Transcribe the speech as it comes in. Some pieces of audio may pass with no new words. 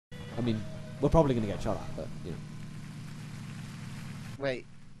I mean, we're probably going to get shot at, but, you know. Wait,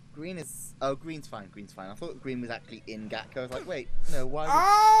 green is... Oh, green's fine, green's fine. I thought green was actually in Gatco. I was like, wait, no, why would...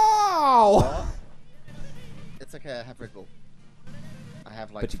 Ow! What? It's okay, I have Red Bull. I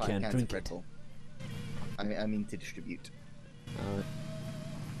have like 5 cans of Red Bull. I mean to distribute. Alright.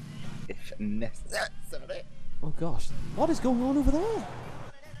 If necessary. Oh gosh, what is going on over there?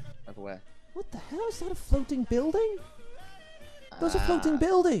 Over where? What the hell? Is that a floating building? Those are floating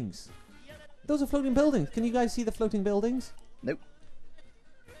buildings! Those are floating buildings. Can you guys see the floating buildings? Nope.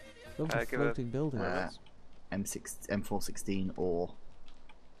 Those are floating buildings. M416 or...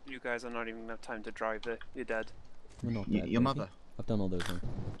 You guys are not even gonna have time to drive there. You're dead. We're not dead, your mother? I've done all those now.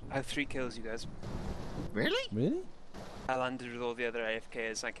 I have 3 kills, you guys. Really? Really? I landed with all the other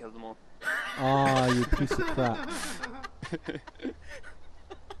AFKs. I killed them all. Ah, you piece of crap.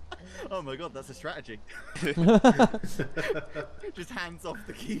 Oh my god, that's a strategy. Just hands off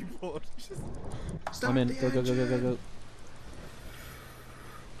the keyboard. I'm in. Go, go, go, go, go, go.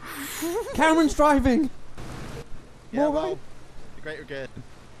 Cameron's driving! Yeah, All well, right. the great regret.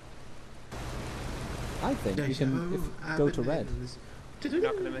 I think we can go to red. You're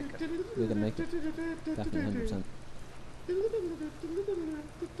not gonna make it. We're gonna make it. Definitely 100%.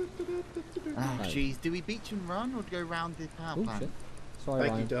 Oh jeez, do we beach and run or go round the power Oh plant? shit. Sorry,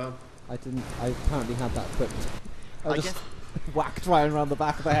 Thank you, Ryan. Dom. I didn't. I apparently had that equipped. I I just guess- whacked Ryan around the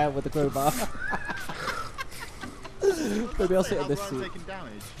back of the head with the crowbar. Maybe I'll sit in this How's seat. Ryan taking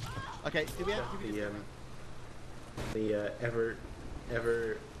damage? Okay, do we have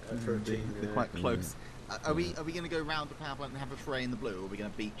Ever approaching. They're quite close. Are we going to go round the power plant and have a fray in the blue, or are we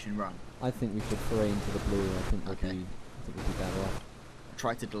going to beach and run? I think we should foray into the blue. I think we'll Okay. be. I think we'll be better off.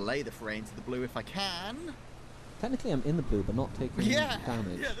 Try to delay the fray into the blue if I can. Technically, I'm in the blue, but not taking Yeah,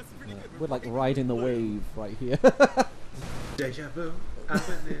 damage. yeah, that's pretty good. We're like riding the wave right here. Deja vu. I've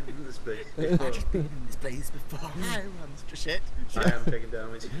been in this place I've before. just been in this place before. I'm shit. I am taking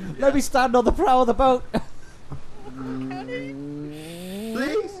damage. Let me stand on the prow of the boat.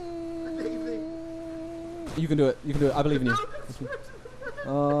 Please! Leave me. You can do it. You can do it. I believe in you.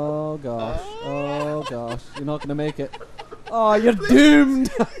 Oh gosh. Oh gosh. You're not gonna make it. Oh, you're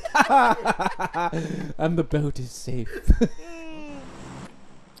doomed. And the boat is safe.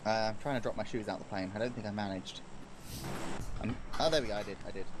 I'm trying to drop my shoes out the plane. I don't think I managed. Oh, there we go. I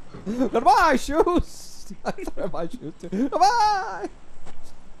did. Goodbye, shoes. I threw my shoes too. Goodbye.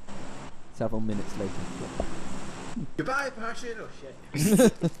 Several minutes later. Goodbye, parachute. Oh shit.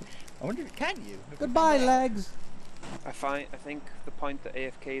 I wonder, can you? Goodbye, legs. I think the point that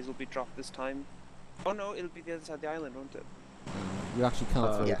AFKs will be dropped this time. Oh no, it'll be the other side of the island, won't it? You actually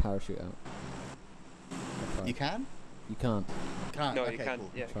can't throw yeah. a parachute out. You can? You can't. Can't. No, okay, you can't.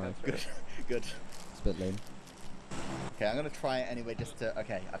 Cool. Yeah, you Try. can't. Good. Good. It's a bit lame. Okay, I'm gonna try it anyway. Just to.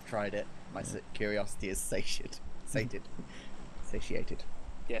 Okay, I've tried it. My curiosity is satiated. Satiated.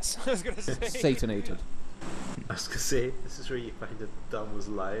 Yes, I was gonna say. Satanated. I was gonna say, this is where you find that Dom was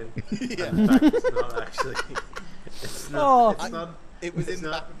lying. Yeah. And in fact, it's not actually. It's not. Oh. It's not. It was it's in the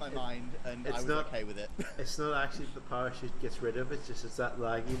not- back of my mind, and I it's was not- okay with it. It's not actually that the parachute gets rid of it. It's just it's that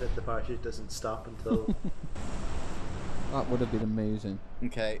laggy that the parachute doesn't stop until. That would have been amazing.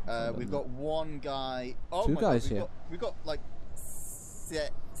 Okay, we've got one guy. Oh Two my guys God, here. We've got like.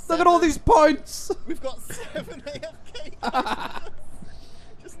 Look at all these points! We've got 7 AFK guys.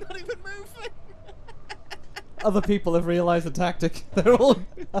 Just not even moving. Other people have realised the tactic. They're all.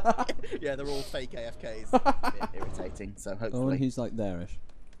 Yeah, they're all fake AFKs. A bit irritating. So Oh, hopefully. and he's like there-ish.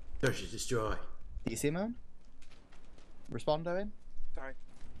 Search and destroy. Do you see him, Owen? Respond, Owen. Sorry.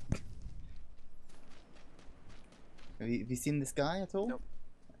 Have you seen this guy at all? Nope.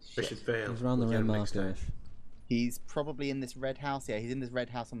 Mission failed. He's around the We'll get rim him next time. marker-ish. He's probably in this red house. Yeah, he's in this red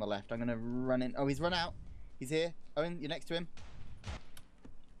house on the left. I'm gonna run in. Oh, he's run out. He's here. Owen, you're next to him.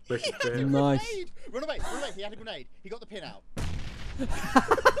 Mission He had a failed. Nice. grenade! Run away! Run away! He had a grenade. He got the pin out.